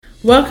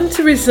Welcome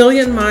to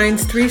Resilient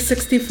Minds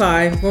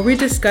 365, where we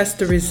discuss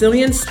the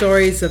resilient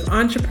stories of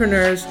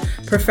entrepreneurs,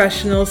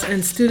 professionals,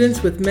 and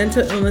students with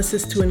mental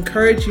illnesses to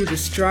encourage you to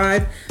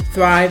strive,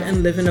 thrive,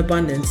 and live in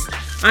abundance.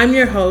 I'm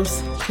your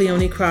host,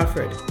 Cleone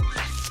Crawford.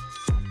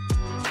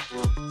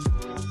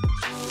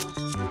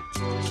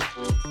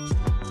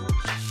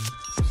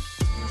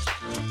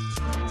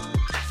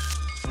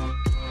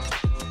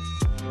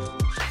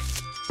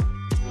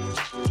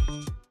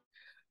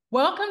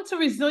 Welcome to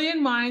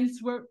Resilient Minds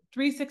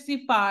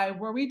 365,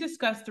 where we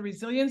discuss the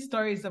resilient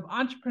stories of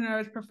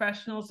entrepreneurs,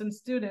 professionals, and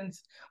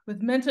students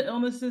with mental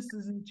illnesses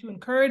to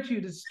encourage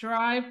you to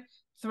strive,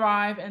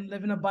 thrive, and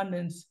live in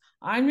abundance.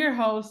 I'm your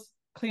host,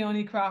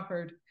 Cleone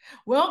Crawford.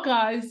 Well,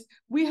 guys,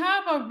 we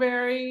have a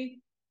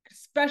very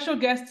special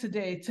guest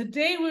today.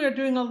 Today, we are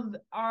doing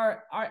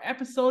our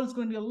episode is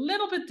going to be a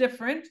little bit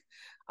different.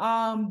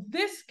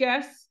 This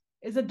guest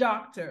is a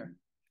doctor.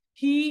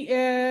 He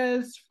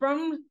is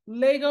from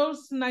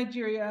Lagos,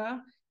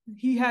 Nigeria.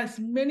 He has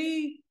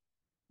many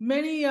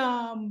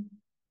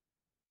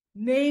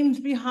names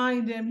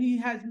behind him.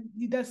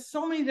 He does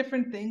so many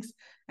different things.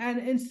 And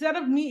instead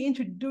of me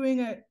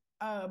doing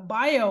a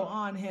bio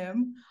on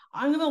him,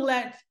 I'm going to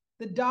let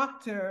the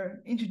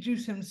doctor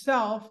introduce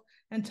himself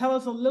and tell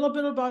us a little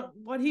bit about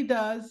what he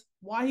does,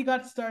 why he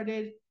got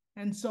started,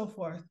 and so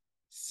forth.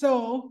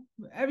 So,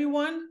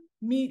 everyone,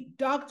 meet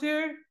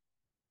Dr.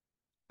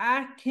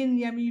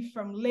 Akinyemi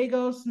from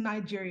Lagos,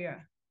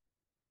 Nigeria.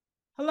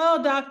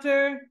 Hello,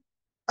 doctor.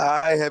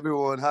 Hi,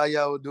 everyone. How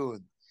y'all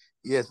doing?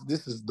 Yes,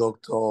 this is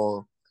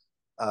Dr.G.S.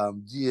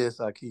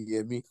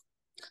 Akinyemi.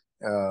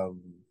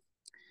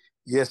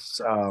 Yes,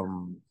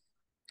 I'm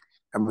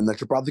a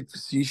naturopathic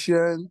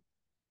physician,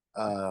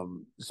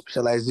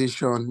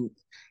 specialization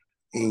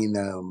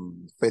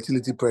in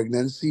fertility,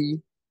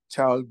 pregnancy,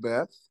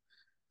 childbirth,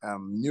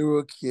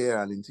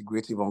 neurocare, and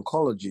integrative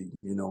oncology,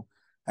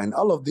 and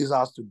all of this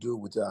has to do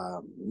with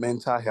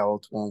mental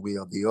health one way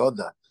or the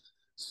other.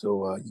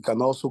 So you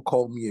can also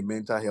call me a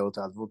mental health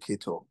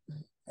advocate,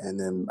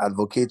 and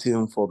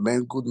advocating for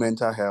good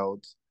mental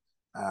health,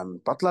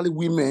 particularly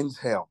women's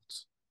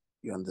health.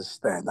 You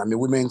understand? I'm a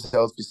women's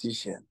health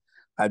physician.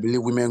 I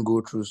believe women go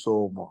through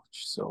so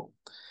much.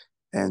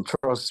 And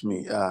trust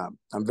me,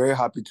 I'm very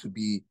happy to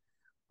be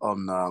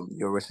on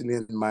your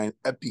Resilient Mind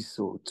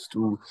episodes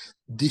to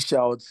dish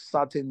out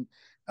certain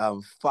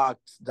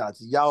facts that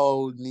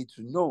y'all need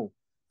to know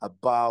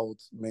about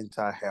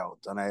mental health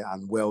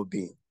and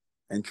well-being.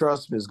 And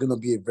trust me, it's going to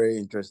be a very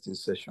interesting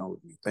session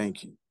with me.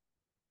 Thank you.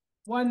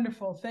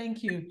 Wonderful.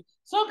 Thank you.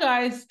 So,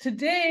 guys,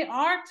 today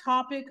our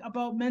topic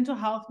about mental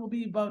health will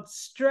be about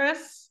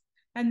stress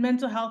and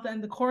mental health and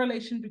the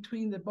correlation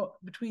between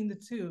the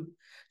two.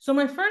 So,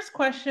 my first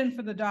question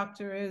for the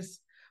doctor is,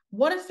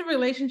 what is the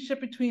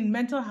relationship between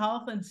mental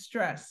health and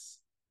stress?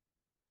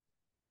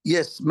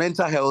 Yes,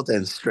 mental health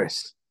and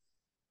stress.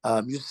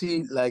 You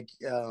see, I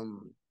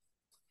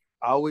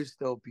always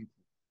tell people,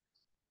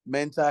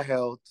 mental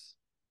health,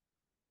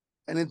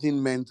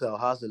 anything mental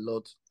has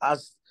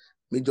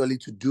majorly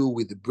to do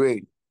with the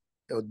brain,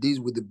 or deals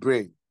with the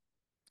brain.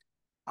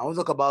 I want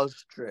to talk about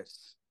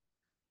stress.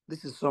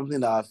 This is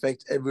something that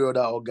affects every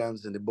other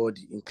organs in the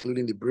body,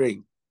 including the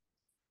brain.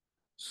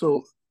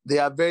 So they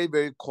are very,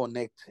 very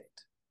connected.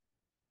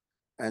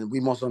 And we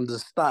must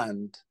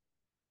understand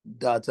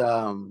that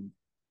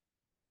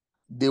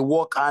they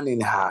work hand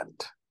in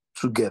hand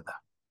together.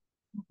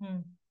 Mm-hmm.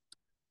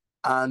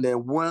 And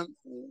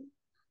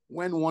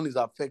when one is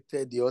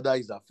affected, the other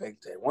is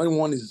affected. When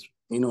one is,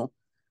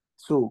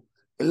 so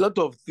a lot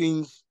of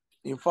things,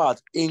 in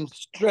fact, in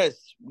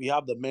stress, we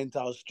have the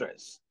mental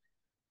stress.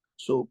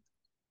 So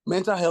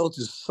mental health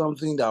is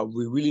something that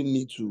we really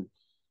need to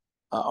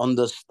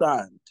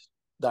understand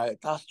that it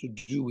has to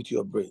do with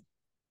your brain.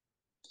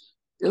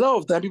 A lot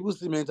of time people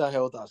see mental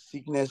health as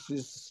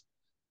sicknesses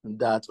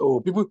that,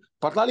 people,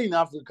 particularly in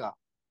Africa,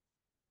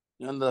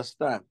 you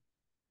understand,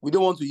 we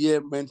don't want to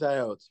hear mental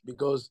health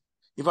because,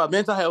 in fact,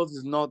 mental health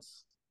is not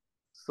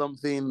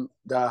something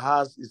that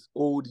has its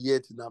old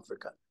yet in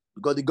Africa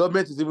because the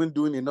government is even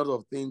doing a lot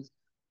of things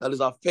that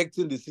is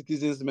affecting the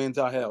citizens'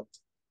 mental health.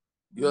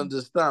 You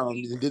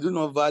understand? They do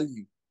not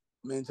value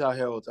mental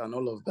health and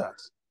all of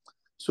that.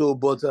 So,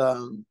 but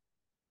a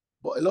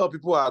lot of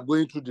people are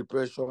going through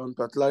depression,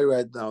 particularly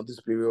right now,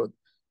 this period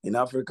in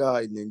Africa,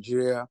 in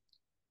Nigeria,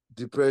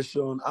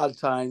 depression, hard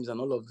times,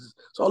 and all of this.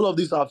 So all of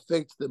this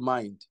affects the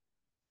mind.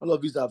 All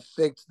of this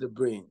affects the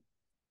brain.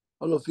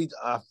 All of it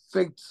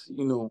affects,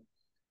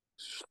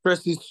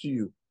 stresses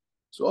you.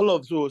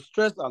 So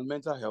stress and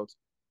mental health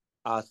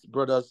are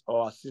brothers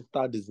or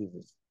sister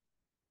diseases.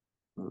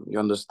 You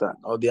understand?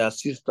 Or they are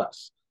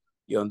sisters.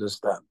 You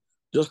understand?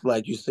 Just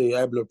like you say,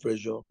 high blood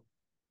pressure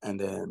and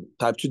then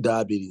type 2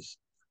 diabetes.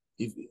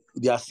 If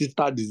they are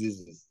sister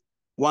diseases,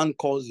 one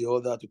calls the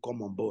other to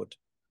come on board.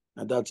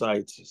 And that's how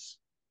it is.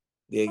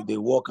 They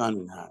work hand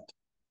in hand.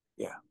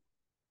 Yeah.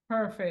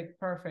 Perfect.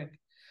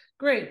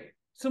 Great.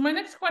 So my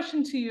next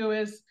question to you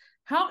is,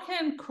 how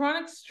can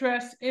chronic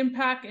stress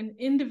impact an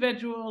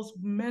individual's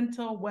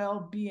mental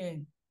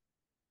well-being?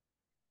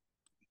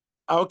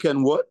 How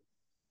can what?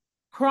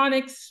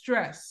 Chronic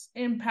stress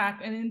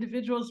impact an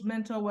individual's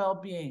mental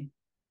well-being?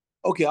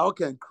 Okay, how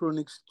can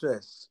chronic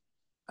stress?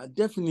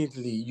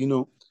 Definitely,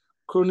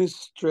 chronic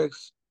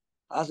stress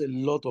has a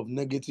lot of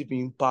negative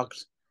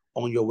impacts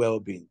on your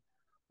well-being.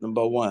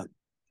 Number one,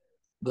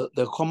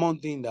 the common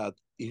thing that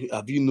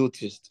have you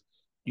noticed?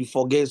 You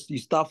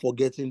start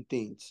forgetting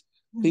things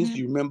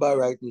you remember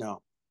right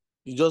now.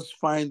 You just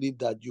find it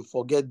that you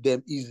forget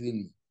them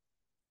easily.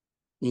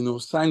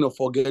 Sign of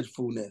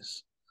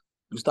forgetfulness.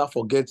 You start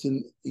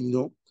forgetting,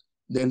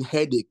 then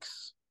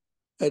headaches.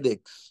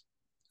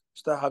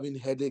 Start having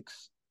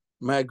headaches,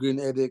 migraine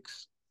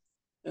headaches.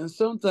 And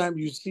sometimes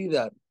you see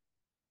that,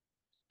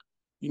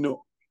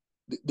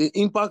 the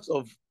impact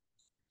of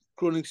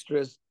chronic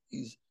stress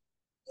is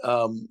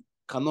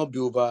cannot be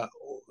over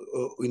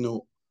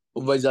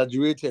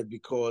exaggerated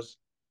because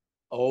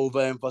or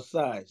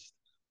overemphasized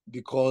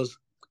because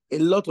a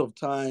lot of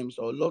times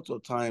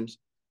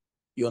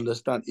you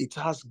understand it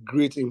has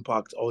great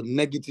impact or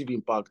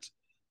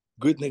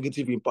great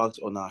negative impact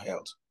on our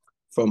health.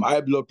 From high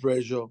blood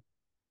pressure,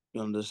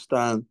 you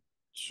understand,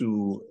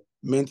 to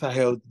mental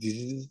health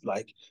diseases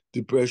like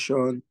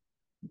depression,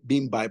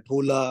 being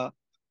bipolar,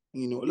 a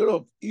lot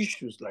of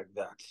issues like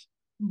that.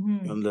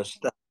 You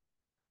understand?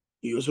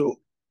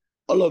 So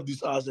all of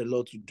this has a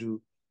lot to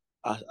do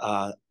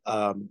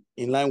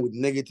in line with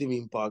negative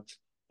impact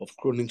of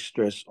chronic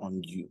stress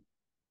on you.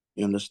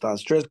 You understand?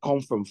 Stress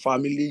comes from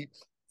family,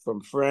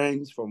 from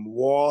friends, from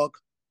work,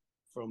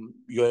 from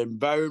your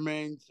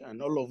environment,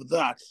 and all of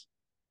that,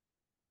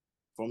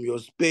 from your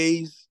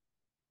space.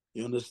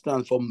 You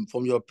understand?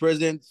 From your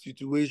present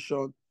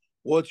situation,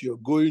 what you're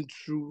going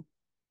through.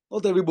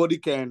 Not everybody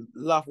can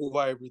laugh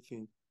over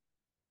everything.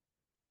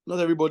 Not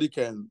everybody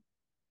can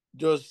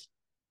just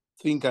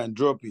think and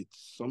drop it.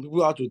 Some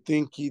people have to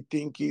think it.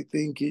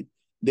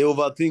 They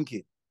overthink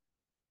it.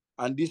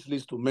 And this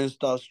leads to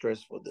mental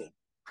stress for them.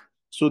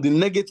 So the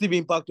negative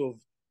impact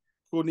of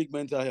chronic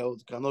mental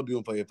health cannot be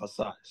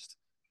overemphasized.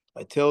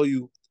 I tell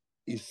you,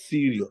 it's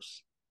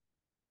serious,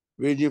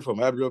 ranging from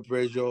high blood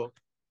pressure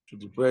to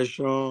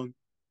depression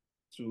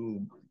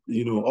to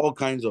all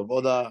kinds of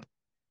other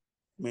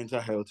mental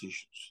health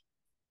issues.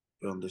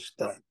 You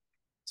understand?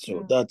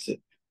 So that's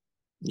it.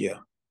 Yeah.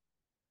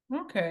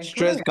 Okay,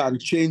 Stress great. can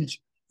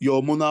change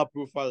your hormonal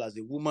profile as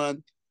a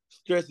woman.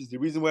 Stress is the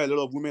reason why a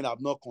lot of women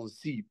have not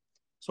conceived.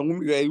 Some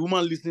women, you're a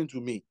woman listening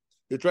to me,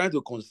 you're trying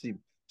to conceive.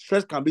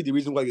 Stress can be the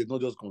reason why you're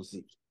not just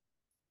conceived.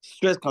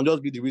 Stress can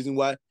just be the reason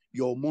why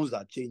your hormones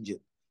are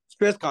changing.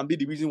 Stress can be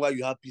the reason why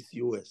you have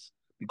PCOS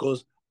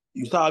because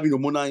you start having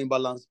hormonal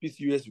imbalance,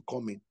 PCOS will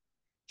come in.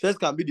 Stress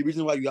can be the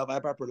reason why you have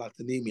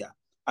hyperprolactinemia,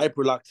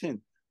 hyperlactin,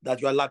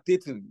 that you are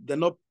lactating.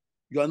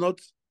 You are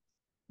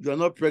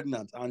not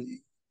pregnant, and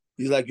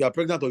it's like you are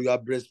pregnant or you are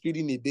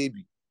breastfeeding a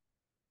baby.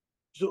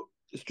 So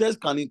stress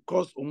can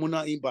cause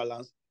hormonal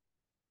imbalance.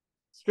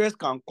 Stress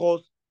can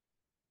cause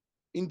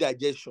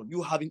indigestion,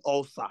 you having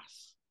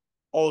ulcers,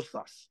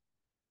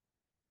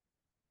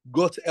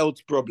 gut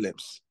health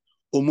problems,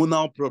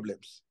 hormonal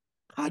problems,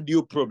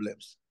 cardio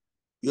problems.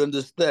 You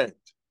understand?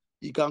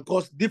 It can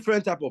cause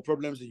different type of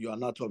problems in your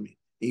anatomy,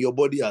 in your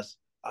body as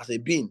a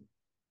being.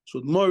 So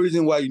the more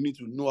reason why you need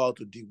to know how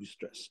to deal with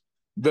stress.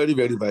 Very,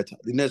 very vital.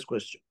 The next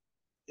question.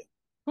 Yeah.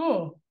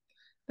 Cool.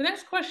 The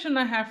next question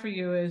I have for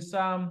you is,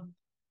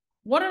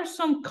 what are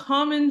some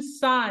common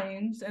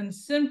signs and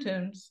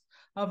symptoms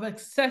of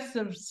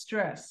excessive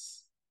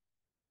stress?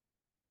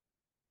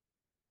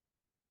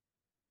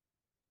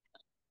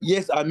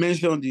 Yes, I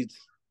mentioned it.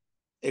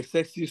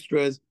 Excessive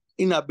stress,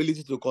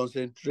 inability to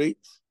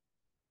concentrate,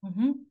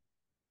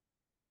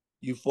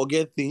 you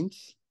forget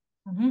things,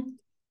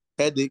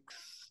 headaches,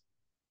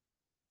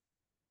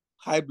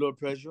 high blood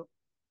pressure.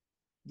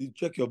 You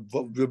check your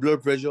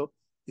blood pressure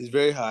is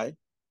very high.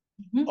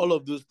 All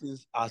of those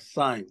things are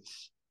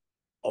signs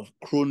of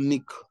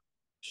chronic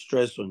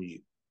stress on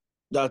you.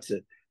 That's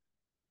it.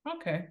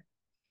 Okay.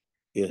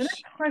 The Yes.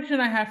 next question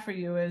I have for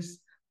you is,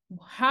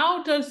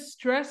 how does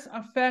stress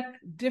affect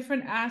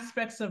different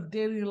aspects of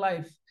daily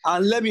life?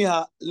 And let me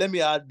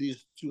add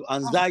this too.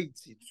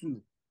 Anxiety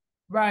too.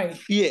 Right.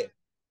 Fear.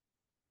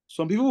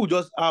 Some people will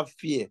just have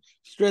fear.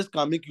 Stress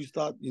can make you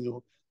start,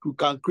 you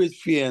can create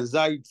fear,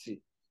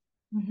 anxiety.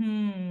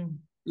 A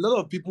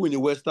lot of people in the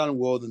Western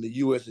world, in the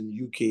US and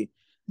the UK,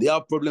 they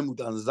have problem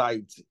with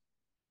anxiety,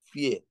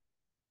 fear.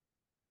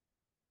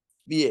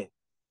 They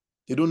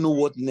don't know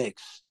what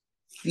next.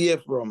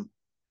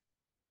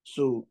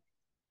 So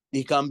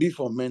it can be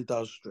from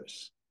mental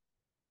stress,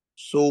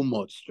 so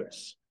much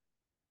stress,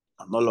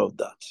 and all of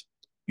that.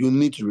 You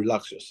need to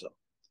relax yourself.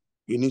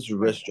 You need to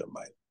rest your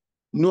mind.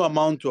 No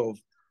amount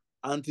of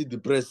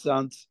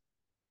antidepressants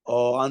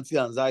or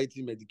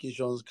anti-anxiety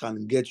medications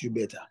can get you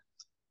better.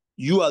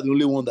 You are the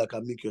only one that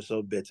can make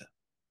yourself better.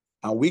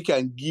 And we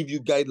can give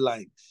you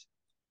guidelines.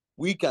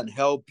 We can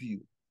help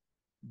you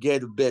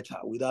get better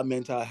with that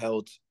mental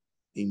health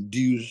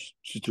induced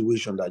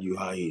situation that you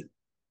are in.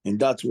 And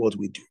that's what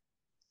we do.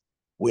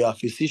 We are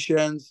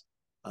physicians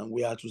and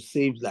we are to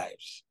save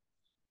lives.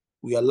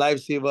 We are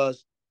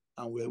lifesavers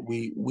and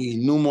we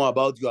know more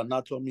about your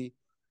anatomy,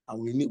 and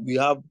we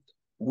have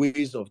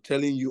ways of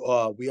telling you,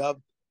 we have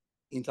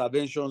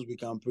interventions we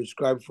can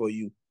prescribe for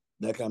you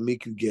that can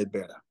make you get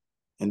better.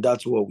 And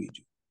that's what we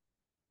do.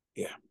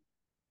 Yeah.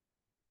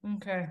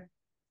 Okay.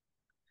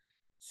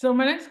 So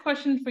my next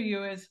question for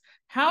you is,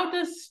 how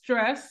does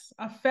stress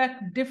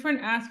affect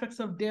different aspects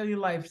of daily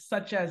life,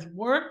 such as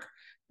work,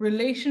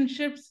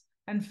 relationships,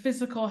 and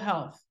physical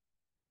health?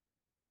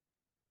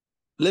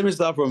 Let me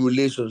start from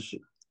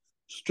relationship.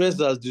 Stress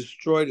has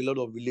destroyed a lot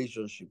of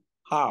relationship.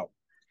 How?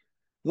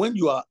 When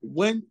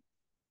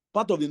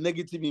part of the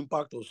negative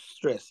impact of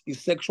stress is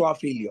sexual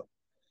failure.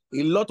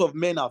 A lot of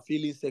men are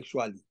failing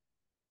sexually.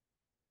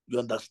 You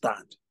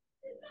understand?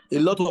 A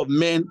lot of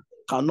men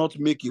cannot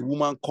make a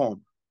woman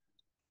come.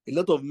 A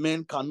lot of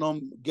men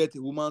cannot get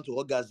a woman to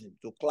orgasm,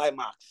 to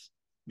climax,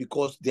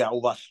 because they are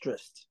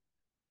overstressed.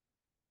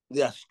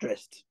 They are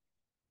stressed.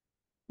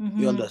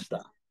 You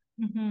understand?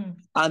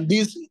 And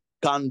this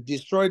can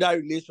destroy that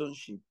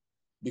relationship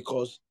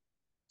because,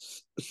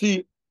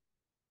 see,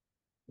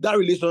 that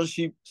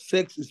relationship,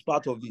 sex is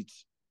part of it.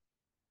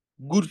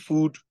 Good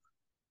food,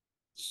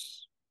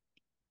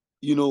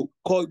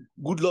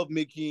 good love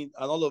making,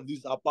 and all of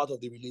these are part of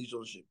the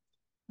relationship.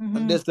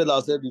 And let's tell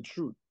ourselves the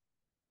truth.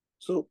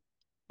 So,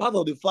 part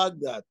of the fact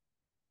that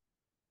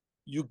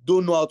you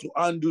don't know how to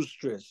handle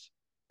stress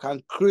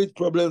can create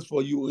problems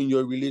for you in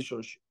your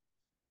relationship.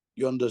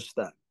 You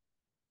understand?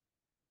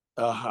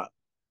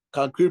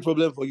 Can create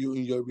problems for you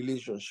in your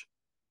relationship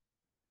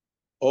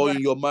or in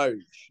your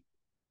marriage.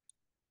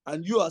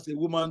 And you as a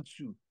woman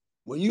too,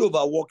 when you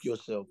overwork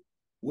yourself,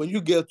 when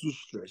you get too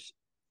stressed,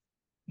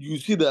 you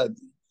see that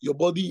your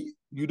body,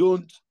 your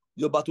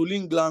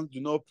Bartholin glands do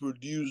not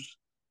produce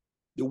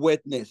the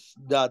wetness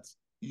that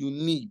you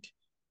need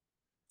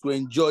to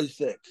enjoy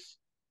sex.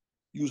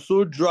 You're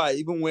so dry,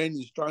 even when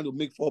he's trying to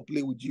make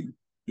foreplay with you.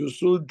 You're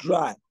so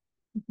dry.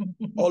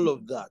 All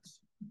of that.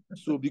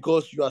 So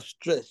because you are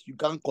stressed, you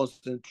can't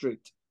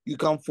concentrate. You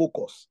can't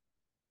focus.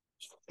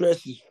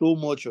 Stress is so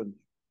much on you.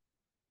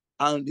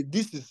 And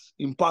this is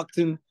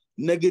impacting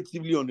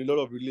negatively on a lot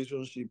of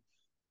relationships,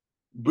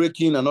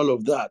 breaking and all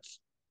of that,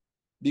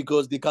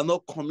 because they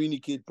cannot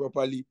communicate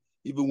properly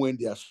even when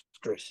they are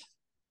stressed.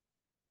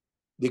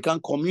 They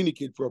can't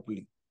communicate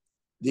properly.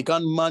 They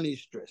can't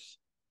manage stress.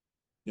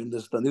 You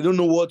understand? They don't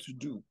know what to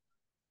do.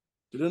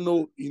 They don't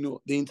know,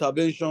 the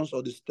interventions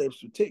or the steps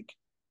to take.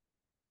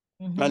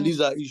 And these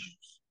are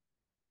issues.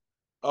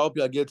 I hope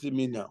you are getting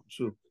me now.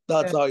 So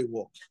that's how it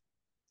works.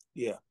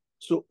 Yeah.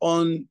 So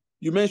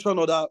you mentioned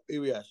other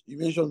areas. You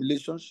mentioned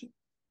relationship.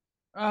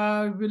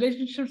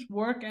 Relationships,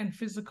 work, and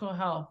physical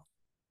health.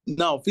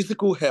 Now,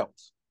 physical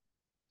health.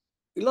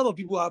 A lot of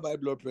people have high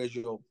blood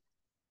pressure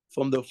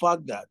from the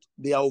fact that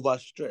they are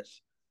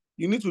overstressed.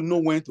 You need to know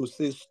when to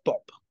say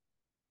stop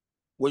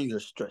when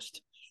you're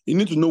stressed. You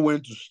need to know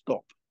when to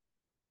stop,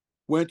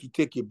 when to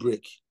take a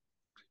break.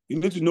 You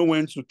need to know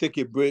when to take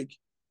a break,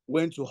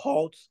 when to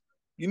halt.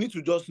 You need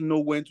to just know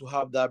when to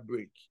have that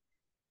break.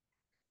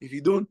 If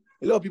you don't,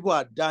 a lot of people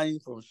are dying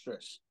from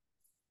stress.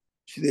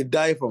 So they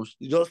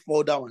just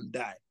fall down and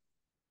die.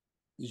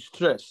 It's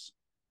stress,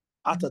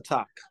 heart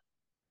attack,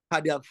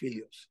 cardiac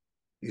failures.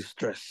 It's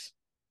stress.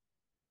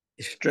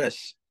 It's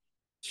stress.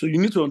 So you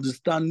need to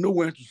understand, know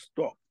when to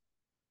stop.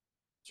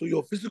 So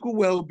your physical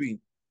well-being,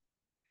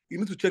 you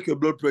need to check your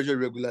blood pressure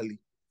regularly.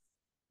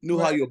 Know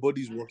how your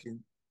body is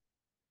working.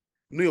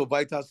 Know your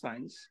vital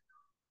signs.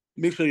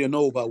 Make sure you're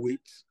not overweight.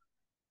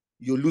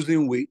 You're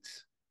losing weight.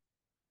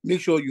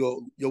 Make sure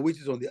your weight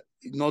is on the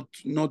not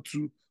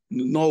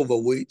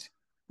overweight.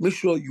 Make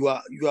sure you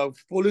are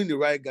following the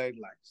right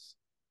guidelines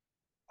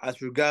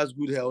as regards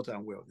good health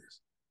and wellness.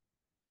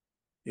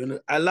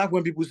 I like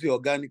when people say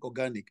organic.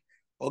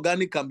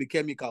 Organic can be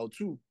chemical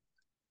too.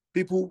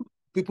 People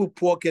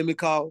pour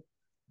chemical.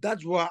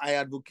 That's why I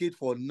advocate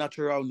for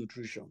natural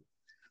nutrition,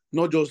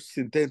 not just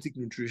synthetic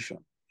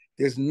nutrition.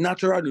 There's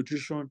natural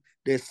nutrition,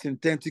 there's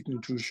synthetic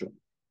nutrition.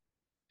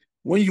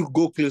 When you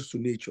go close to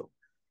nature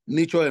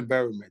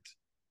environment,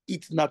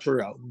 eat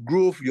natural,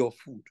 grow your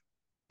food,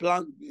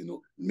 plant,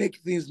 make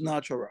things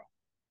natural.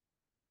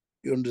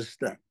 You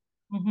understand?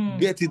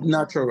 Get it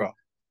natural.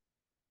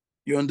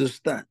 You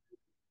understand?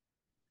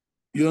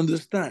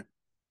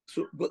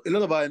 So, but a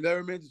lot of our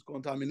environment is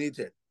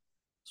contaminated.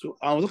 So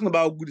I'm talking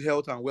about good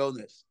health and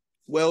wellness,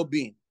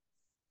 well-being.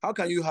 How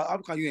can you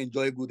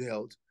enjoy good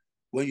health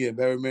when your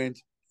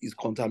environment is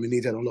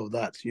contaminated and all of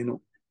that,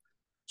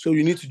 So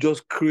you need to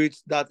just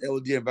create that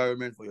healthy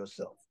environment for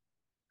yourself.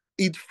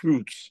 Eat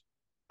fruits,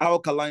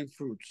 alkaline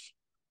fruits.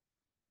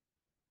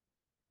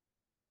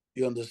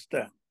 You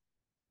understand?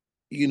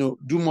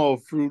 Do more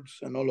fruits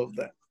and all of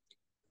that.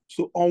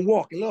 So on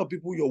work, a lot of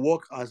people, your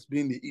work has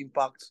been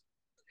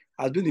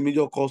the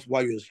major cause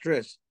why you're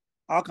stressed.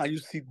 How can you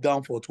sit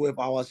down for 12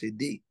 hours a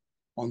day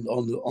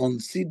on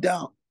sit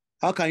down?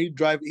 How can you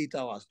drive 8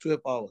 hours,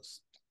 12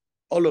 hours?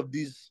 All of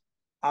these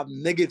have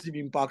negative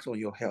impacts on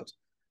your health.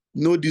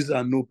 No, these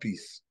are no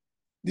peace.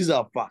 These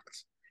are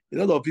facts. A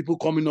lot of people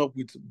coming up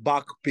with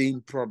back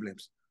pain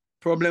problems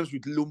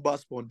with lumbar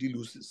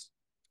spondylosis.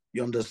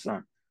 You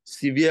understand?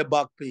 Severe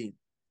back pain,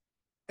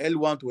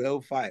 L1 to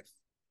L5,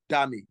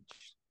 damage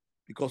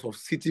because of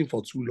sitting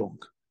for too long.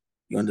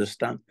 You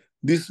understand?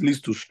 This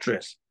leads to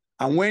stress.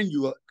 And when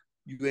you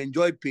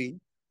enjoy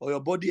pain or your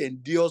body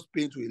endures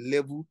pain to a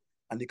level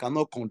and they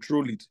cannot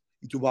control it,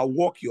 it will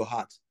overwork your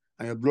heart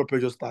and your blood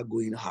pressure start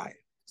going high,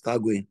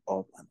 start going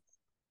up.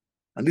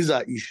 And these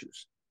are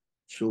issues.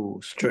 So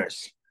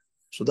stress.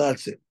 So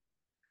that's it.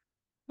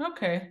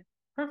 Okay,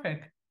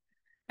 perfect.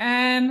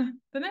 And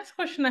the next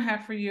question I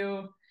have for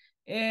you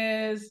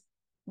is,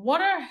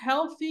 what are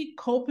healthy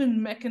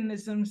coping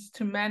mechanisms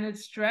to manage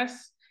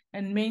stress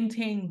and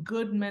maintain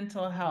good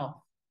mental health?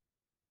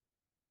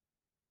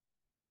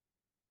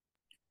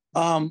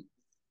 Um,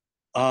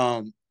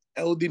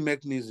 Healthy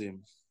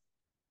mechanism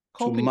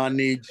to Coping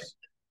manage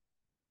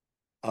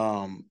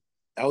um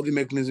healthy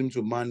mechanism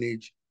to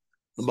manage.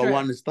 Number stress.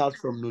 one, it starts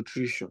from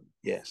nutrition.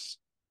 Yes,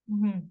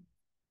 Mm-hmm.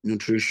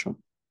 nutrition.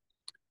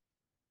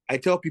 I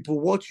tell people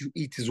what you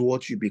eat is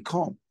what you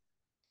become.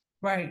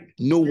 Right.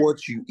 Know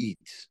what you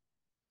eat.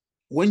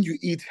 When you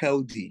eat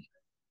healthy,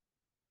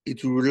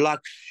 it will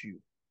relax you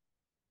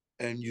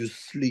and you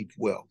sleep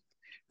well.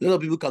 A lot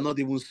of people cannot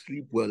even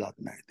sleep well at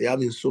night. They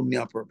have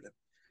insomnia problem.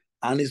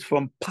 And it's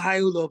from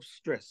piled up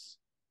stress.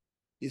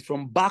 It's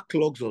from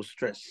backlogs of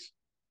stress.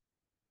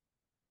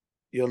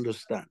 You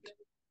understand?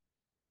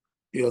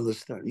 You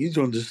understand? You need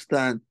to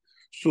understand.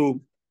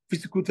 So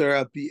physical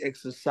therapy,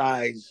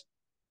 exercise,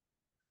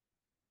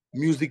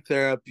 music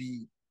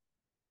therapy,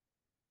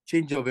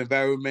 change of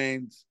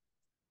environment,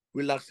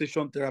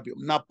 relaxation therapy,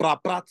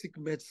 naprapathic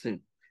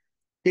medicine,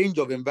 change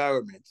of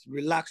environment,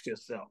 relax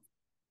yourself.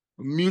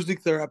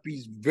 Music therapy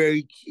is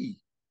very key.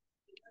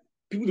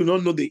 People do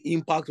not know the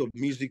impact of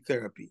music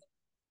therapy.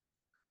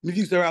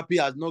 Music therapy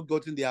has not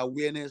gotten the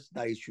awareness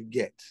that it should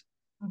get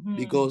Mm-hmm.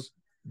 because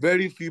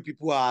very few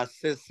people are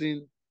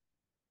assessing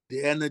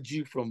the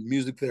energy from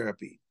music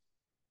therapy.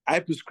 I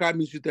prescribe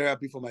music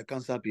therapy for my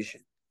cancer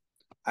patient.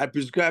 I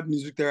prescribe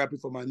music therapy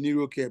for my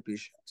neuro care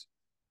patient.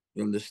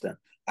 You understand?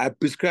 I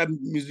prescribe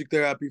music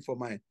therapy for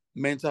my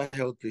mental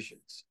health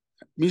patients.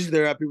 Music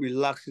therapy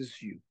relaxes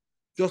you.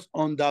 Just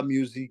on that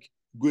music,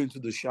 go into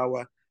the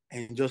shower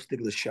and just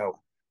take the shower.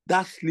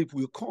 That sleep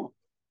will come.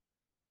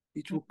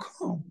 It will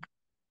come.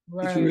 It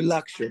will Right.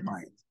 relax your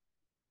mind.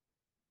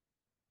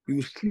 You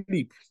will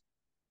sleep.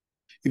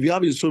 If you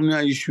have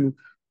insomnia issue,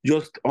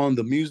 just on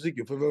the music,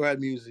 your favorite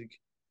music,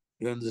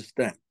 you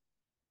understand.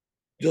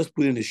 Just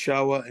put in the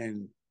shower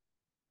and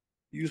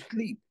you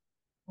sleep.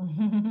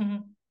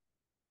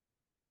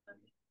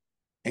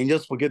 And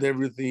just forget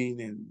everything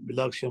and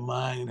relax your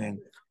mind and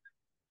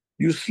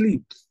you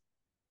sleep.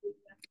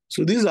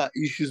 So these are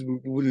issues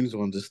people need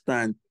to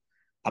understand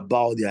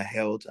about their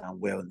health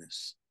and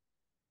wellness.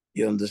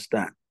 You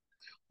understand?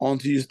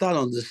 Until you start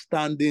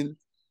understanding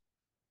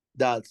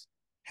that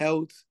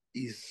health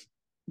is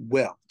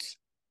wealth,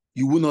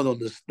 you will not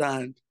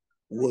understand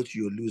what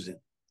you're losing.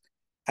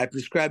 I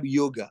prescribe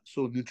yoga.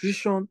 So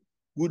nutrition,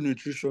 good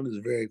nutrition is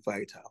very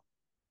vital.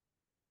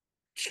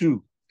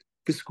 Two,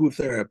 physical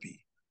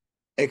therapy,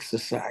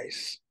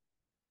 exercise.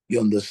 You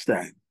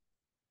understand?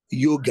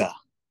 Yoga,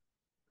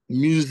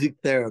 music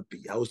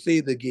therapy. I will say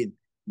it again,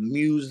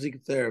 music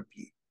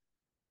therapy.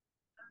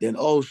 Then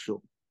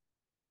also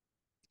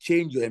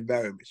change your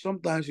environment.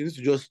 Sometimes you need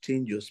to just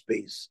change your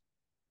space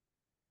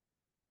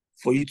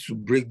for you to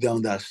break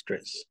down that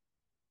stress.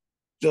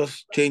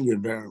 Just change your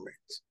environment.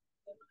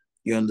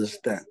 You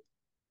understand?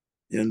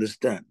 You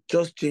understand?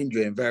 Just change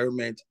your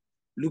environment.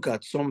 Look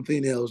at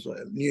something else or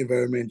a new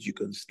environment you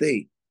can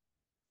stay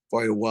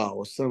for a while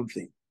or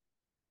something.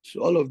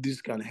 So all of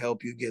this can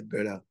help you get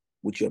better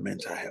with your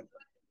mental health.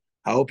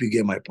 I hope you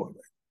get my point.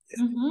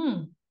 Yeah.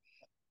 Mm-hmm.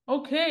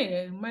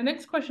 Okay, my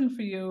next question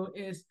for you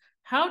is,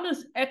 how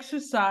does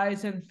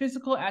exercise and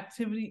physical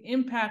activity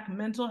impact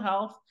mental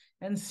health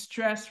and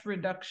stress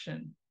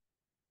reduction?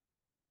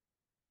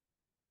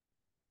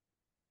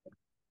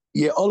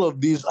 Yeah, all of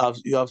these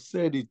you have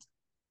said it.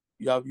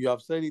 You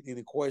have said it in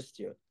the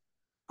question.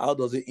 How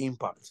does it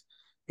impact?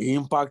 It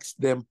impacts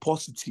them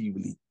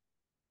positively.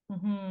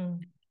 Mm-hmm.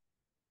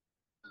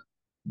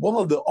 One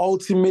of the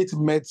ultimate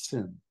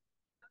medicine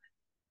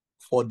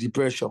for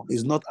depression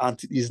is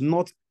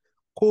not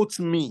quote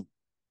me.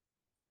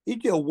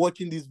 If you're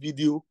watching this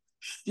video,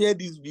 share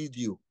this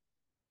video.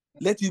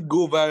 Let it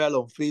go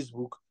viral on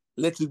Facebook.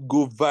 Let it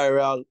go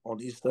viral on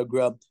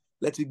Instagram.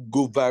 Let it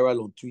go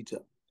viral on Twitter.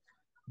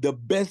 The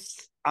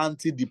best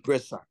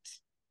antidepressant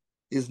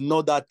is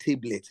not that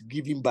tablet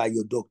given by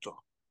your doctor.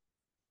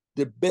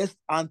 The best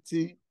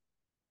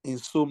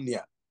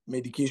anti-insomnia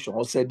medication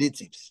or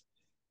sedatives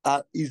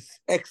is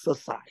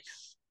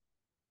exercise,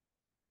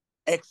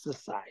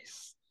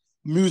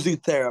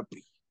 music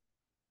therapy,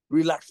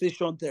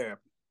 relaxation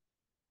therapy,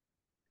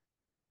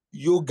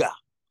 yoga.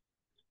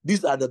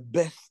 These are the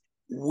best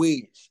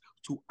ways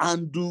to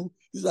undo,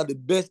 these are the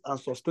best and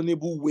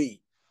sustainable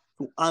way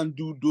to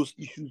undo those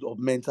issues of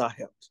mental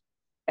health.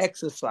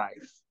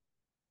 Exercise.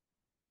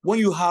 When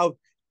you have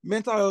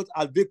mental health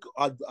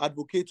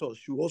advocates,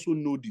 you also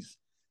know this.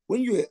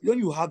 When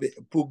you have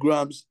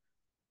programs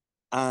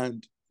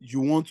and you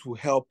want to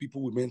help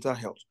people with mental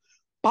health,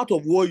 part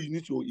of what you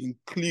need to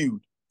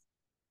include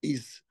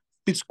is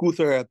physical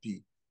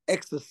therapy,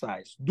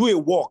 exercise, do a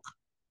walk,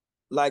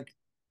 like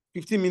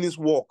 15 minutes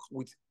walk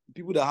with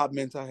people that have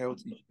mental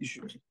health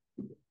issues.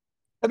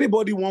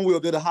 Everybody, one way or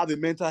the other, have a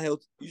mental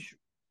health issue.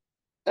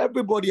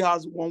 Everybody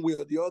has one way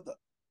or the other.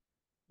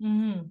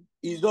 Mm-hmm.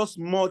 It's just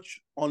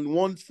much on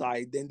one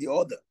side than the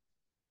other.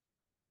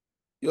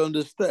 You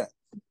understand?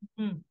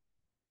 Mm-hmm.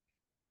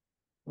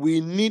 We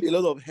need a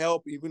lot of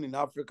help, even in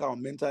Africa,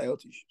 on mental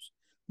health issues,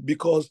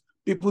 because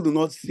people do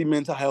not see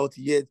mental health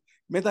yet.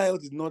 Mental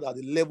health is not at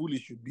the level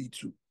it should be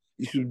to.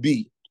 It should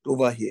be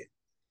over here.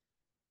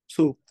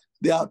 So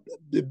they are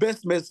the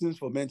best medicines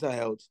for mental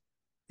health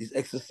is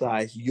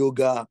exercise,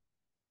 yoga,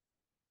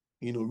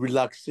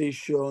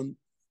 relaxation,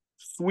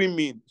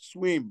 swimming,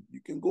 swim.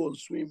 You can go on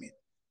swimming,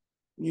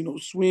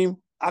 swim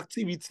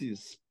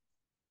activities.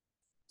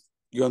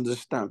 You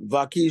understand?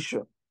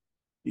 Vacation,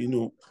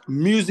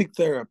 music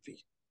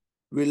therapy,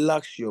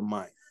 relax your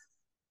mind,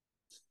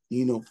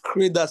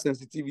 create that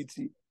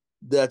sensitivity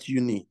that you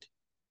need.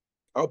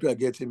 I hope you are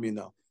getting me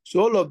now.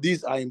 So all of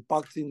these are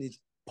impacting it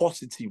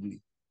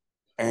positively.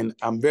 And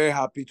I'm very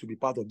happy to be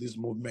part of this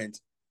movement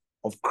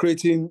of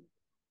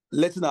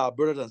letting our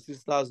brothers and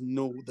sisters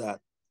know that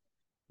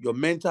your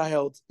mental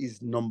health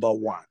is number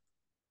one.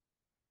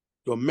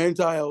 Your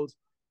mental health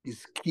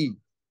is key.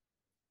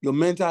 Your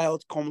mental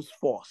health comes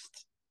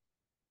first.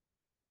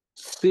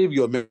 Save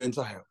your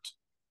mental health.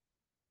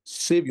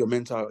 Save your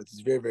mental health.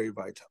 It's very, very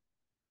vital.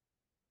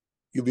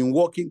 You've been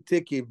working,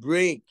 take a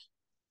break.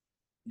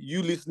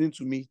 You listening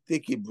to me,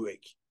 take a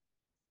break.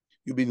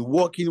 You've been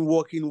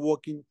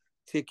working,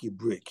 take a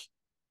break.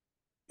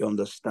 You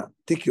understand?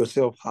 Take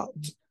yourself out.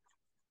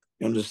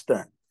 You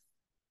understand?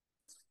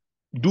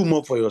 Do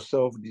more for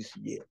yourself this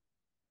year.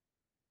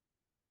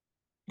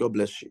 God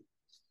bless you.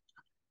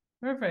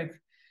 Perfect.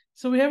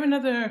 So we have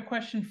another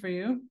question for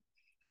you.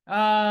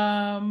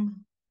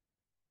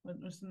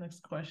 What's the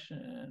next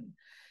question?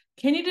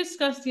 Can you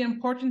discuss the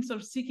importance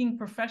of seeking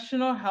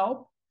professional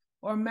help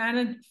or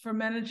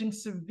managing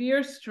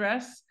severe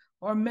stress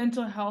or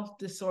mental health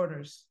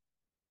disorders?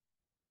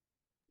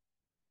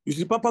 You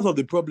see, part of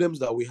the problems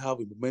that we have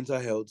with mental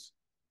health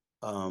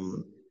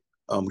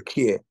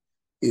care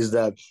is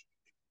that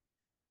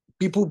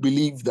people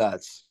believe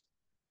that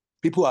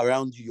people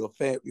around you,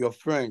 your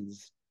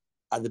friends,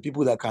 are the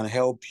people that can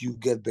help you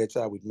get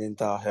better with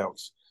mental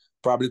health.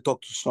 Probably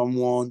talk to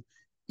someone.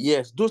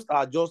 Yes, those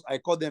are just, I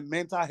call them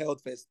mental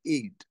health first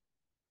aid.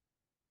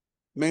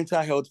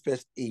 Mental health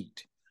first aid.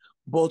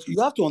 But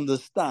you have to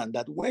understand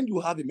that when you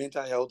have a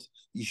mental health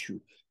issue,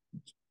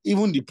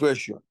 even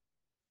depression,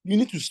 you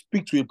need to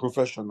speak to a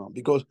professional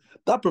because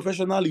that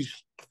professional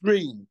is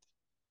trained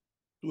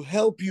to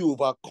help you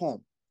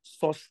overcome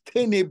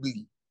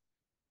sustainably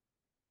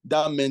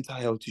that mental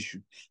health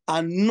issue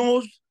and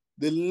knows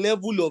the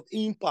level of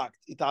impact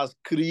it has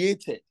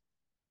created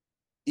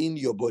in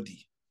your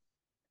body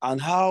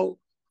and how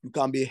you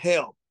can be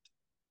helped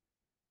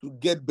to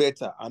get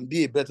better and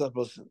be a better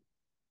person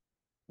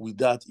with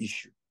that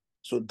issue.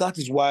 So that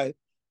is why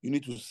you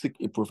need to seek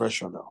a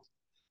professional.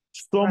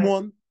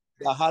 Someone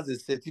that has a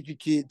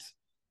certificate,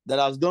 that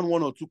has done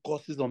one or two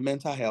courses on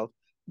mental health,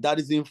 that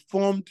is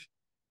informed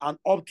and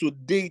up to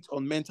date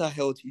on mental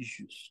health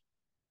issues,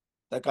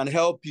 that can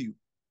help you.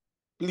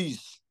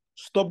 Please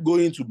stop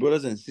going to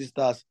brothers and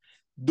sisters.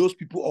 Those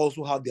people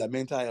also have their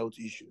mental health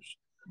issues.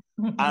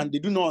 And they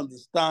do not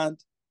understand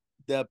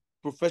the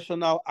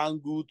professional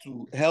angle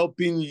to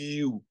helping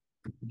you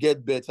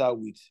get better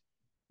with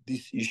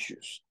these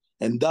issues.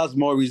 And that's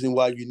more reason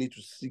why you need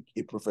to seek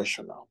a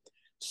professional.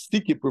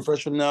 Seek a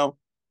professional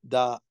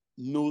that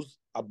knows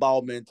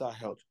about mental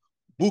health.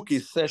 Book a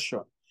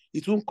session.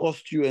 It won't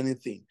cost you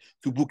anything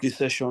to book a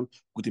session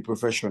with a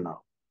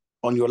professional.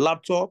 On your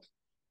laptop,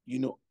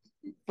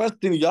 first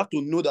thing you have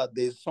to know that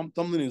there's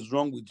something is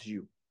wrong with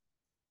you.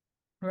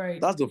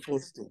 Right. That's the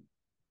first thing.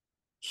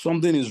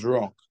 Something is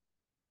wrong.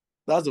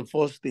 That's the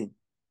first thing.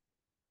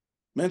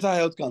 Mental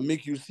health can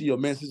make you see your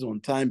menses on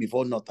time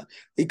before nothing.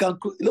 It can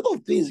a lot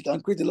of things. It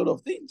can create a lot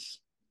of things.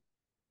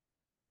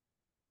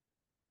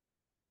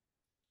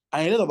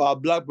 And a lot of our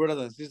Black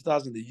brothers and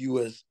sisters in the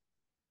US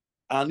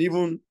and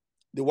even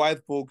the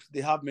white folks,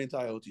 they have mental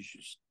health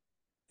issues.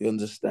 You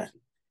understand?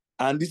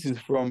 And this is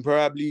from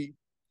probably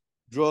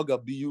drug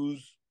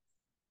abuse,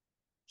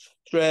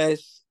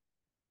 stress,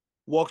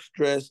 work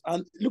stress.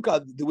 And look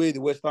at the way the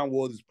Western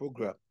world is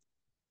programmed.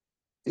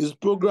 It's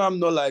programmed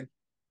not like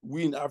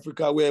we in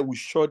Africa where we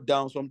shut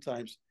down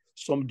sometimes.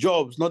 Some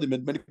jobs, not the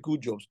medical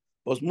jobs,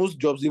 but most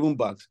jobs, even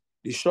banks,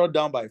 they shut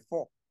down by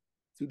 4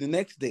 to the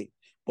next day.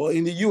 But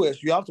in the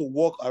US, you have to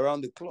work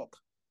around the clock.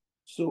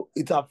 So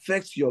it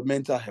affects your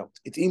mental health.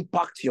 It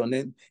impacts your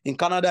name. In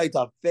Canada, it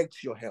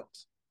affects your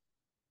health.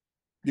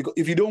 Because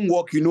if you don't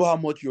work, you know how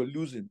much you're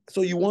losing.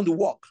 So you want to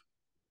work.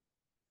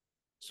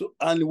 So,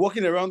 and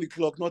working around the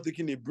clock, not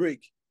taking a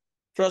break.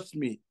 Trust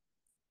me,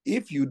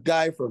 if you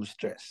die from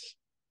stress,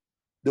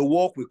 the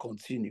work will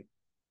continue.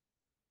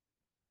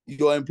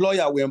 Your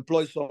employer will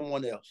employ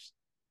someone else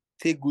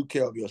Take good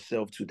care of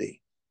yourself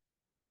today.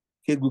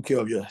 Take good care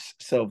of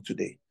yourself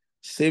today.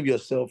 Save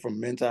yourself from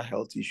mental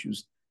health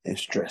issues and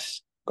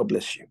stress. God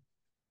bless you.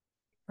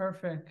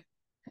 Perfect.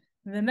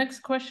 And the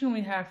next question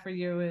we have for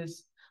you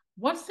is,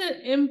 what's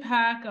the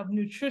impact of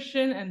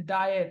nutrition and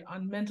diet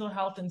on mental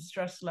health and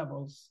stress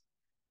levels?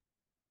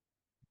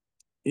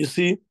 You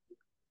see,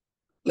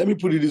 let me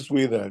put it this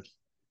way, that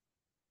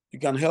you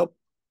can help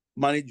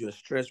manage your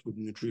stress with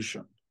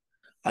nutrition.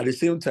 At the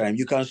same time,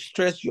 you can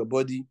stress your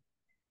body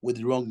with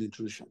the wrong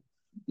nutrition.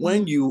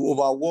 When you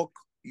overwork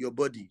your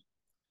body,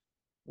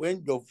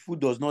 when your food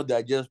does not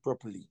digest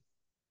properly,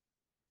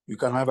 you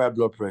can have high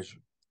blood pressure.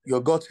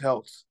 Your gut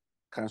health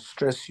can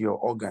stress your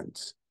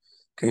organs,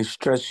 can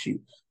stress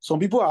you. Some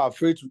people are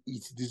afraid to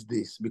eat these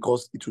days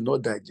because it will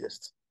not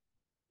digest,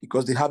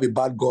 because they have a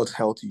bad gut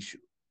health issue.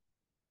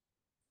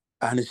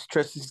 And it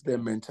stresses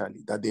them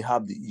mentally that they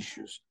have the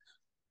issues.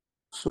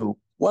 So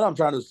what I'm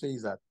trying to say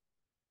is that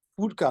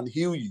food can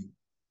heal you.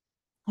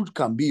 Food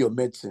can be your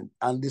medicine.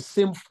 And the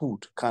same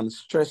food can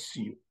stress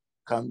you,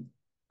 can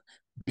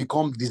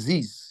become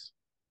disease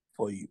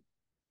for you.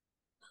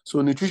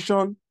 So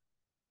nutrition,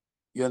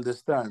 you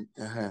understand?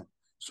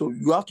 So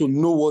you have to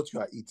know what you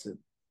are eating.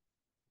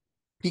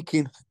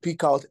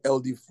 Pick out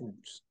healthy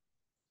foods.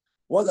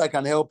 What I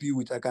can help you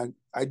with,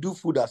 I do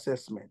food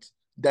assessment,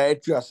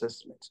 dietary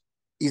assessment.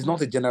 It's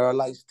not a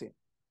generalized thing.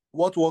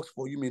 What works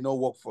for you may not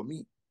work for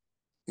me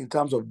in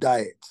terms of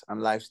diet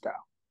and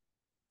lifestyle.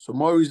 So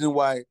more reason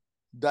why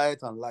diet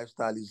and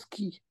lifestyle is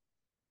key.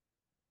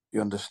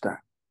 You understand?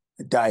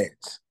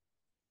 Diet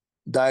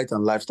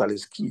and lifestyle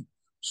is key.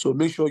 So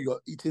make sure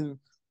you're eating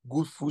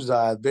good foods that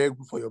are very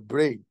good for your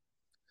brain,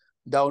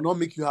 that will not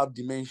make you have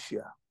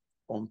dementia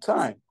on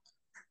time,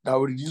 that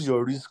will reduce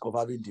your risk of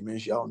having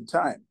dementia on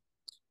time.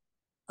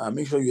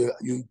 Make sure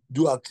you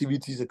do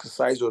activities,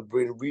 exercise your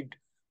brain, read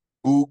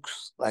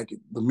books like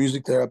the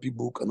music therapy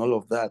book and all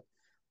of that.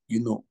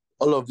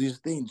 All of these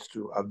things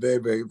too are very,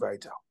 very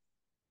vital.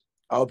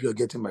 I hope you're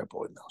getting my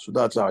point now. So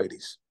that's how it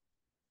is.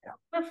 Yeah.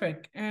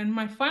 Perfect. And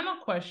my final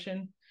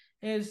question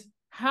is,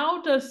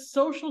 how does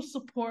social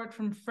support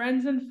from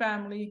friends and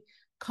family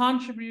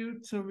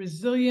contribute to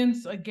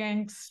resilience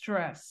against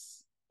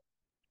stress?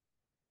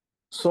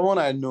 Someone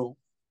I know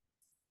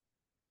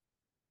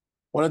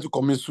wanted to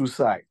commit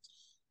suicide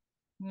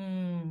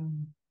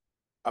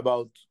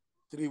about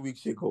 3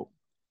 weeks ago.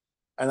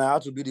 And I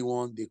had to be the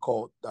one they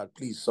called that,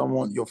 please,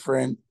 someone, your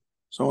friend,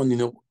 someone,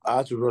 I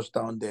had to rush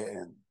down there.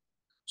 And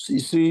so you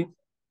see,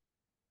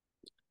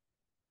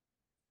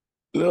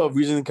 a lot of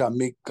reasons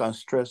can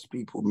stress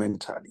people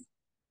mentally.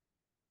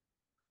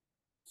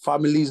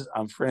 Families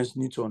and friends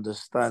need to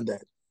understand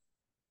that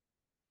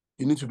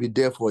you need to be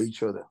there for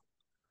each other.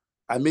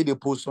 I made a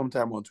post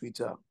sometime on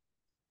Twitter.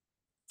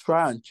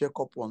 Try and check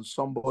up on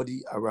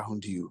somebody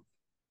around you.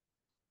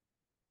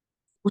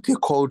 Put a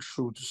call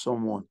through to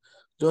someone.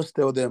 Just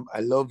tell them, I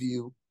love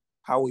you.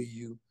 How are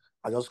you?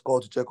 I just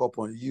called to check up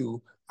on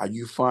you. Are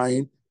you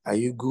fine? Are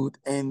you good?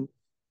 And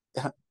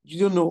it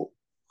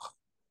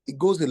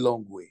goes a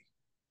long way.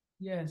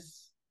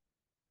 Yes.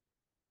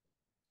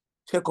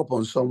 Check up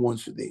on someone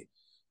today.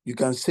 You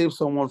can save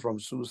someone from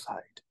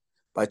suicide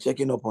by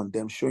checking up on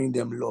them, showing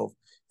them love,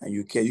 and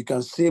you care. You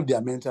can save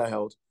their mental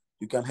health.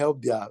 You can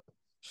help their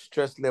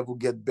stress level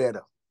get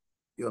better.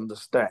 You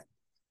understand?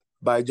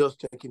 By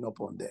just checking up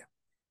on them.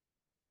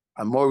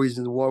 And one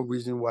reason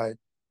why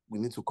we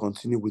need to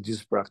continue with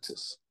this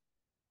practice.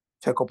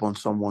 Check up on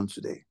someone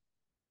today.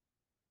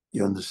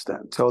 You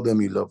understand? Tell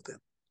them you love them.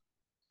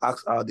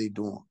 Ask how they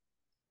doing.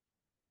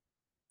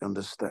 You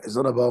understand? It's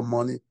not about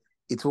money.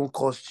 It won't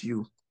cost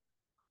you.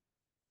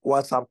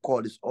 WhatsApp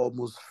call is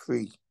almost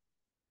free.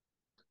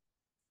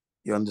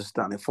 You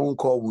understand? A phone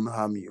call won't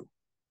harm you.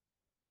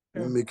 It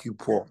won't make you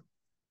poor.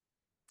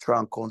 Try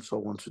and call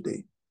someone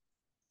today.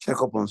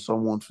 Check up on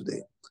someone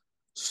today.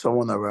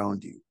 Someone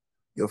around you.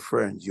 Your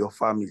friends, your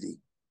family.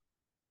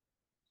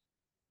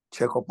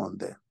 Check up on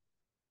them.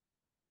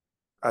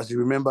 As you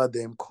remember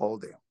them, call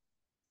them.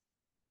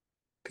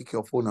 Pick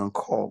your phone and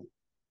call.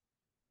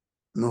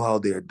 Know how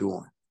they are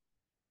doing.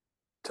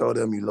 Tell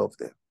them you love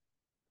them.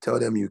 Tell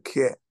them you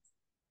care.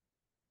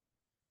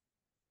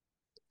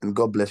 And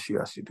God bless you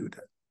as you do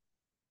that.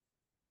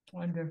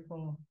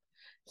 Wonderful.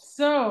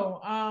 So,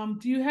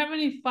 do you have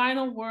any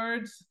final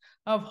words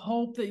of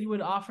hope that you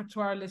would offer to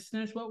our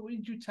listeners? What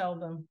would you tell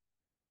them?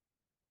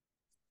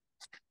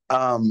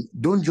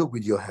 Don't joke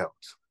with your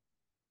health,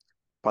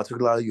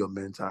 particularly your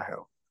mental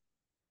health.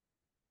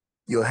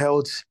 Your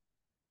health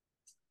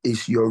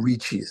is your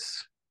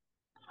riches.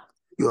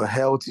 Your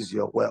health is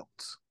your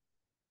wealth.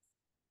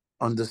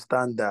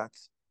 Understand that.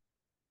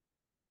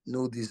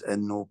 Know this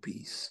and know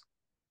peace.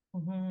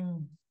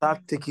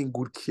 Start taking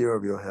good care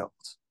of your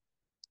health.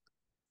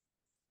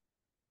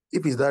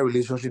 If it's that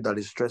relationship that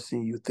is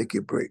stressing you, take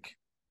a break.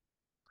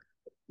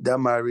 That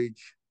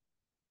marriage,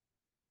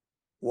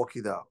 work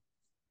it out.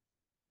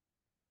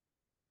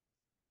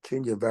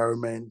 Change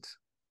environment.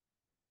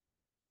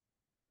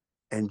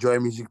 Enjoy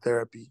music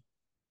therapy.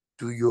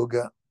 Do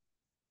yoga.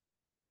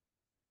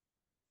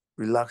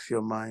 Relax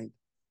your mind.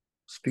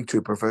 speak to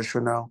a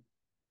professional.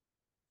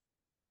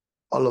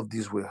 All of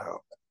these will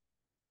help.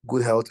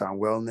 Good health and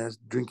wellness,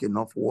 drink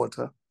enough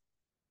water.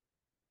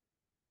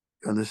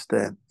 You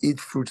understand? Eat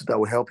fruits that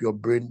will help your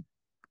brain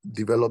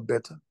develop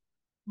better.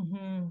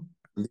 Mm-hmm.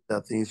 These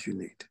are things you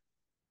need.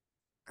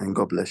 And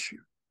God bless you.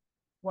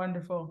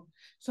 Wonderful.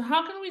 So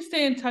how can we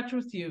stay in touch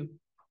with you?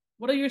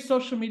 What are your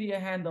social media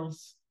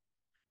handles?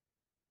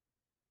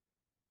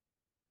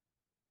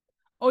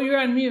 Oh, you're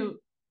on mute.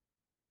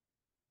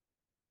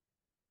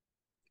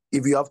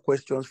 If you have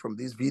questions from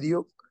this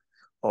video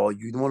or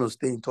you want to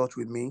stay in touch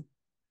with me,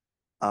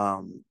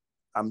 I'm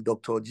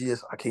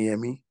Dr.G.S.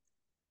 Akinyemi.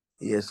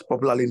 Yes,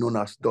 popularly known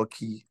as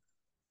Doki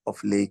of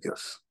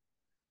Lagos.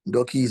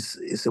 Doki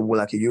is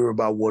like a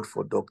Yoruba word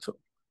for doctor.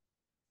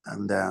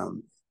 And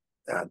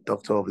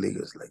Doctor of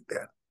Lagos, like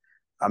that.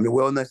 I'm a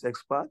wellness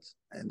expert,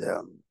 and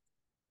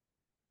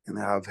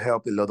I've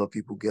helped a lot of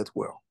people get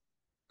well,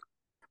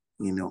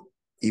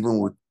 even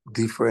with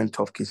different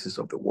tough cases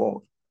of the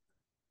world.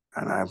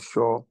 And I'm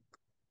sure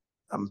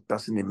I'm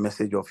passing a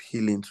message of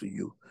healing to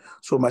you.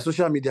 So my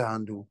social media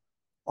handle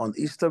on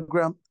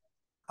Instagram,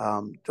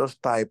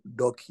 just type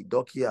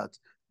Doki at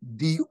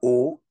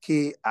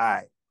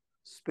DOKI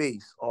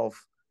space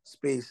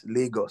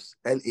Lagos,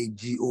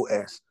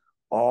 LAGOS,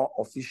 or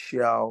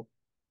official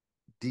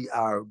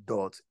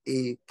dr.akin.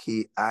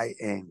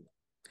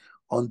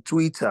 On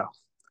Twitter,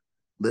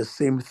 the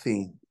same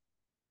thing.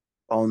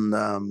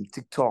 On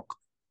TikTok,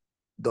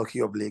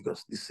 Doki of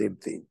Lagos, the same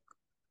thing.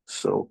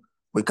 So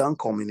we can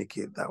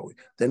communicate that way.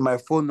 Then my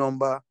phone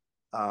number,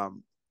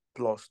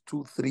 plus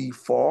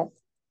 234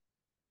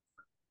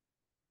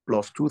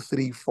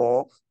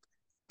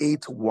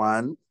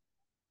 81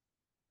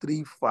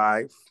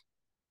 35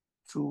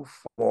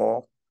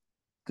 24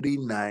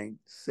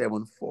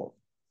 3974.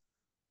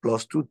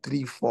 Plus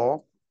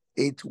 234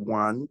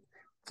 81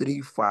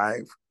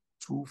 35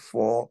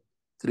 24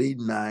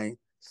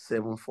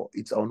 3974.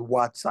 It's on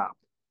WhatsApp.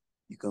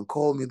 You can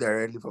call me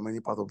directly from any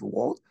part of the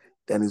world.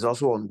 Then it's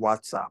also on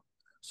WhatsApp.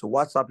 So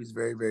WhatsApp is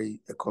very, very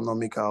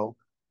economical.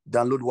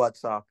 Download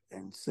WhatsApp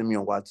and send me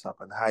on WhatsApp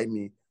and hi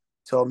me.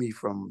 Tell me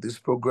from this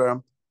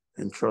program,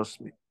 and trust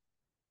me,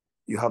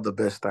 you have the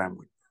best time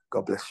with me.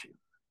 God bless you.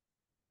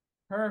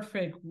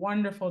 Perfect.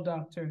 Wonderful,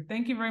 doctor.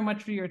 Thank you very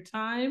much for your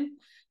time,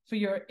 for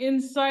your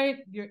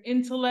insight, your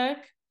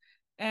intellect,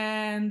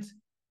 and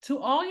to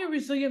all your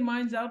resilient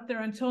minds out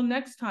there, until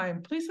next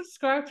time, please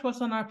subscribe to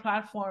us on our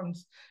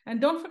platforms.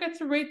 And don't forget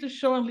to rate the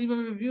show and leave a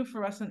review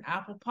for us on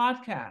Apple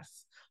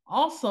Podcasts.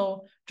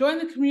 Also, join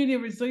the community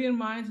of Resilient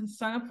Minds and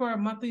sign up for our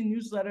monthly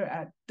newsletter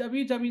at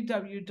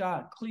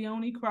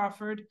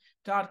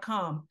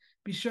www.cleonecrawford.com.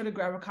 Be sure to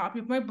grab a copy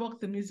of my book,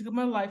 The Music of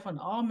My Life, on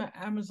all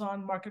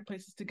Amazon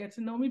marketplaces to get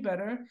to know me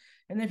better.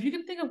 And if you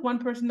can think of one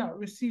person that will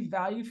receive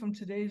value from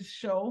today's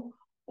show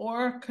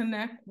or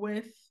connect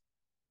with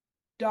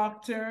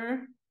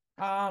Dr.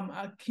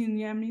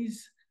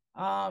 Akinyemi's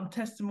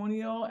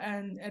testimonial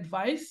and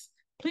advice,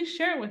 please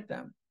share it with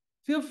them.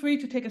 Feel free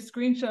to take a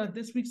screenshot of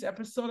this week's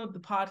episode of the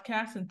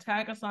podcast and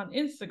tag us on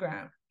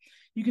Instagram.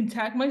 You can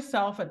tag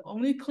myself at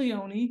Only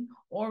Cleone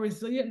or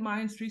Resilient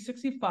Minds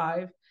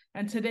 365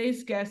 and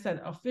today's guest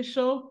at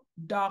official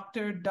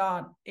Dr.Akin.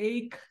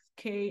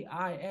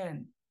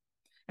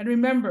 And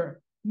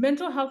remember,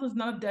 mental health is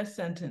not a death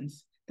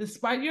sentence.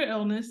 Despite your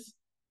illness,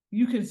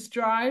 you can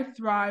strive,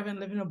 thrive, and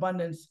live in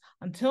abundance.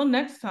 Until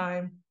next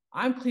time,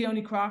 I'm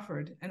Cleone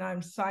Crawford, and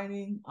I'm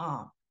signing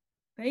off.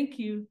 Thank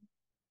you.